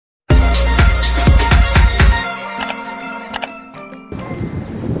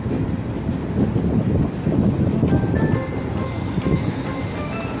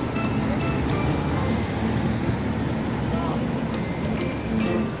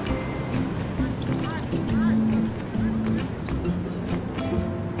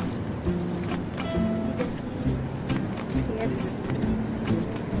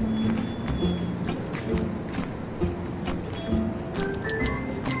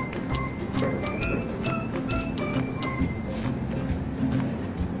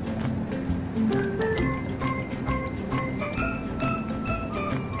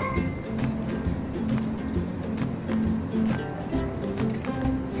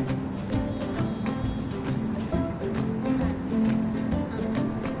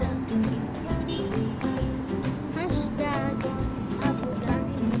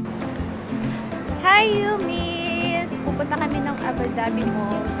Dhabi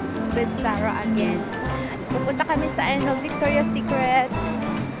Mall with Sarah again. Pupunta kami sa Victoria's Secret.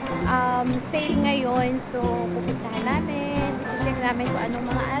 Sale ngayon. So, pupuntahan namin. I-check namin kung anong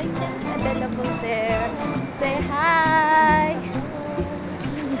mga items available there. Say hi!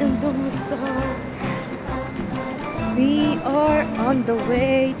 Ang ganda mo sa... We are on the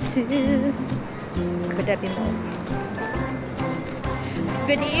way to Dhabi Mall.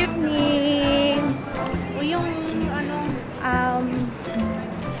 Good evening! O yung ano,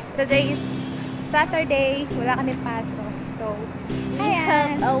 today is Saturday. Wala kami pasok. So,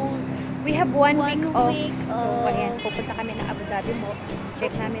 we have one week off. So, ayan, pupunta kami ng Abu Dhabi Mall.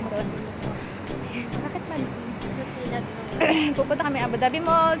 Check namin doon. Ayan, bakit man? Pupunta kami Abu Dhabi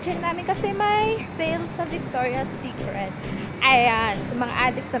Mall. Check namin kasi may sale sa Victoria's Secret. Ayan, sa mga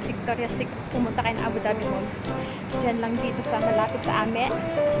addict na Victoria's Secret, pumunta kayo ng Abu Dhabi Mall. Diyan lang dito sa malapit sa amin.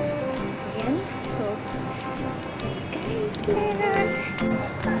 Ayan, so, guys, later.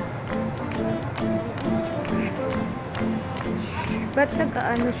 Ba't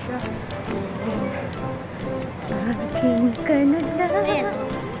nag-ano siya? Aking ka na lang. Ayan.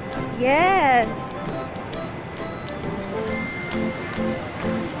 Yes!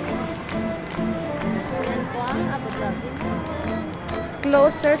 Ayan po ang Abu Dhabi. It's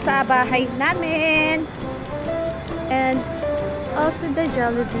closer sa bahay namin. And also the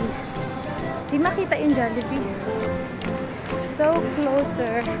Jollibee. Di makita yung Jollibee. So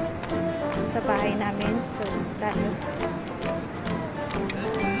closer sa bahay namin. So, tayo.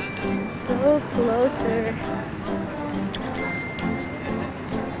 So closer.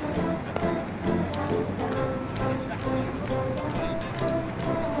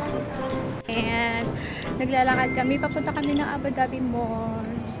 And naglalakad kami. Papunta kami ng Abu Dhabi Mall.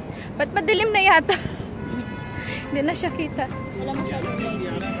 Ba't madilim na yata? Hindi na siya kita. Wala masyadong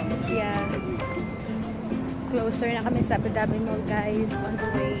lighting. Yeah. Closer na kami sa Abu Dhabi Mall, guys. On the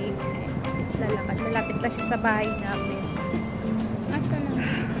way. Lalakad. Malapit na siya sa bahay namin. Asa na?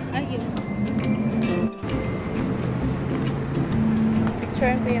 Ayun.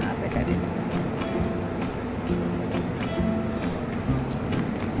 Picturean ko yung Abu Dhabi Mall.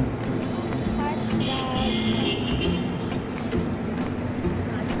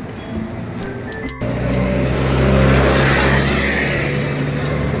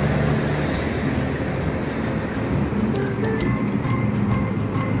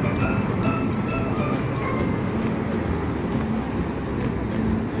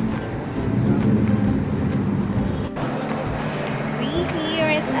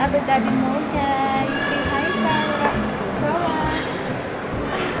 Abu Dhabi Mall, guys. Say hi, Sarah. Sarah.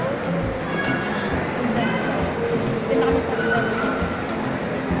 Daiso. Doon na kami sa Abu Dhabi Mall.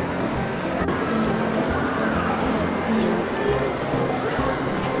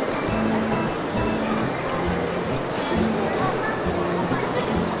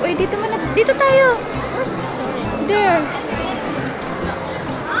 Uy, dito man. Dito tayo. There.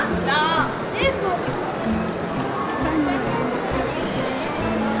 Dito.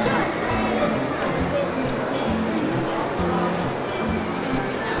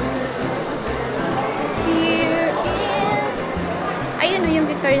 Yung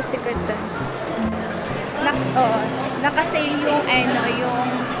Victoria's Secret doon. Naka-sale yung yung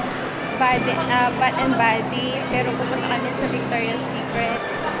Bath and Body, pero pupunta kami sa Victoria's Secret.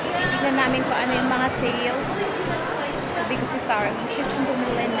 Tignan namin kung ano yung mga sales. Sabi ko si Sarah, siya kung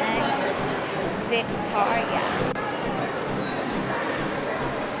bumula ng Victoria.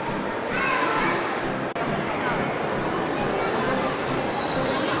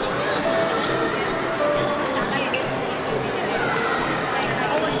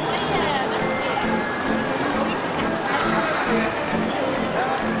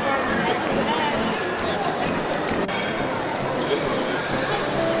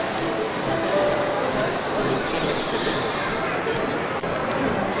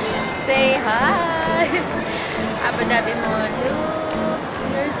 Say hi! Abu Dhabi Mall.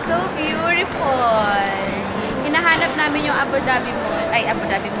 You're so beautiful! Hinahanap namin yung Abu Dhabi Mall. Ay, Abu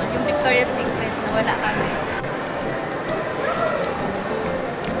Dhabi Mall. Yung Victoria's Secret na wala kami.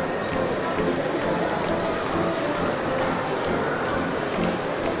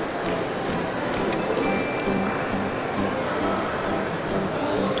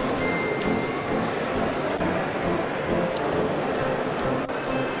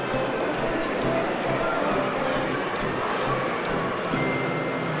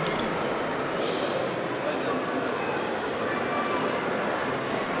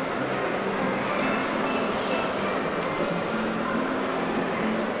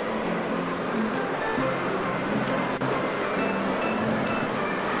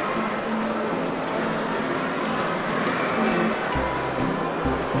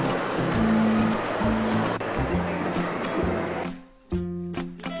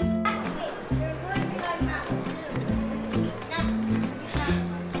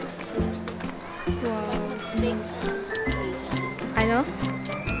 no?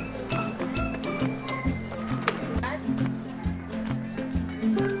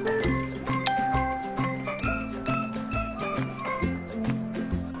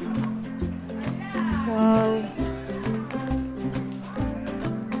 Wow.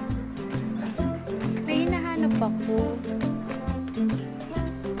 May hinahanap ako.